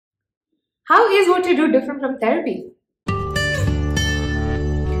How is what you do different from therapy?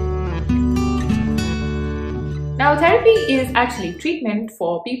 Now, therapy is actually treatment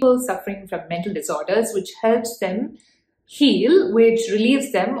for people suffering from mental disorders, which helps them heal, which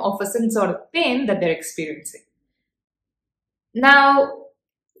relieves them of a certain sort of pain that they're experiencing. Now,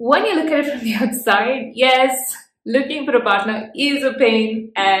 when you look at it from the outside, yes, looking for a partner is a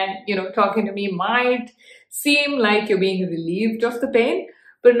pain, and talking to me might seem like you're being relieved of the pain.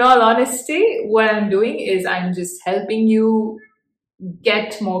 But in all honesty, what I'm doing is I'm just helping you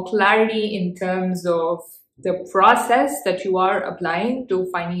get more clarity in terms of the process that you are applying to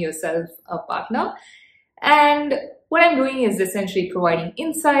finding yourself a partner. And what I'm doing is essentially providing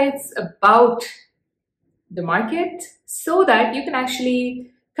insights about the market so that you can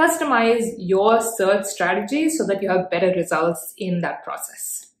actually customize your search strategy so that you have better results in that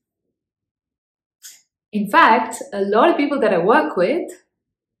process. In fact, a lot of people that I work with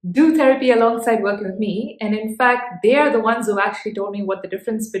do therapy alongside working with me. And in fact, they are the ones who actually told me what the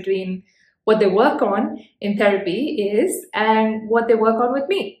difference between what they work on in therapy is and what they work on with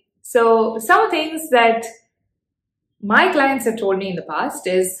me. So some things that my clients have told me in the past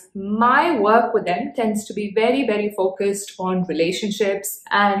is my work with them tends to be very, very focused on relationships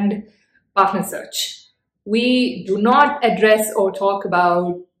and partner search. We do not address or talk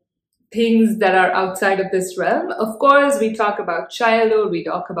about things that are outside of this realm. Of course, we talk about childhood, we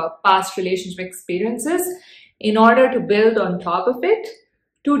talk about past relationship experiences in order to build on top of it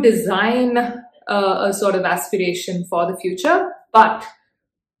to design a sort of aspiration for the future. But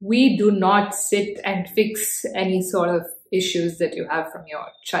we do not sit and fix any sort of issues that you have from your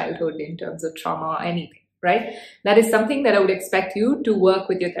childhood in terms of trauma or anything, right? That is something that I would expect you to work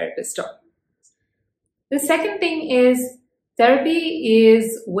with your therapist on. The second thing is therapy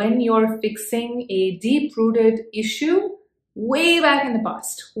is when you're fixing a deep-rooted issue way back in the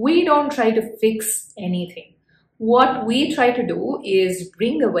past. We don't try to fix anything. What we try to do is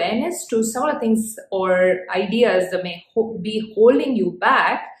bring awareness to some of the things or ideas that may be holding you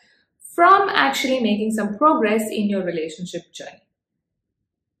back from actually making some progress in your relationship journey.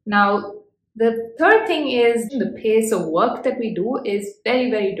 Now, the third thing is the pace of work that we do is very,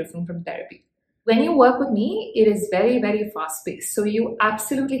 very different from therapy. When you work with me, it is very, very fast-paced. So you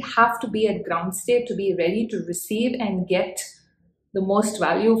absolutely have to be at ground state to be ready to receive and get the most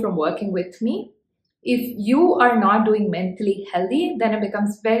value from working with me. If you are not doing mentally healthy, then it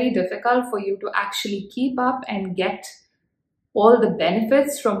becomes very difficult for you to actually keep up and get all the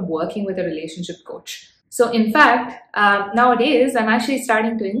benefits from working with a relationship coach. So in fact, nowadays, I'm actually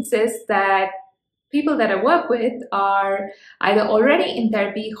starting to insist that people that I work with are either already in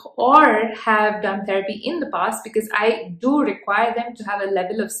therapy or have done therapy in the past, because I do require them to have a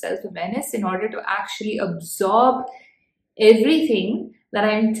level of self-awareness in order to actually absorb everything that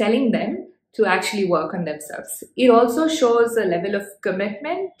I'm telling them to actually work on themselves. It also shows a level of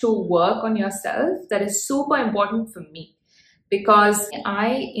commitment to work on yourself that is super important for me, because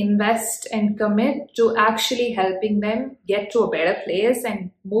I invest and commit to actually helping them get to a better place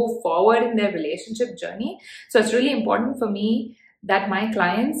and move forward in their relationship journey. So it's really important for me that my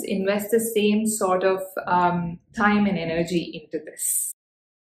clients invest the same sort of time and energy into this.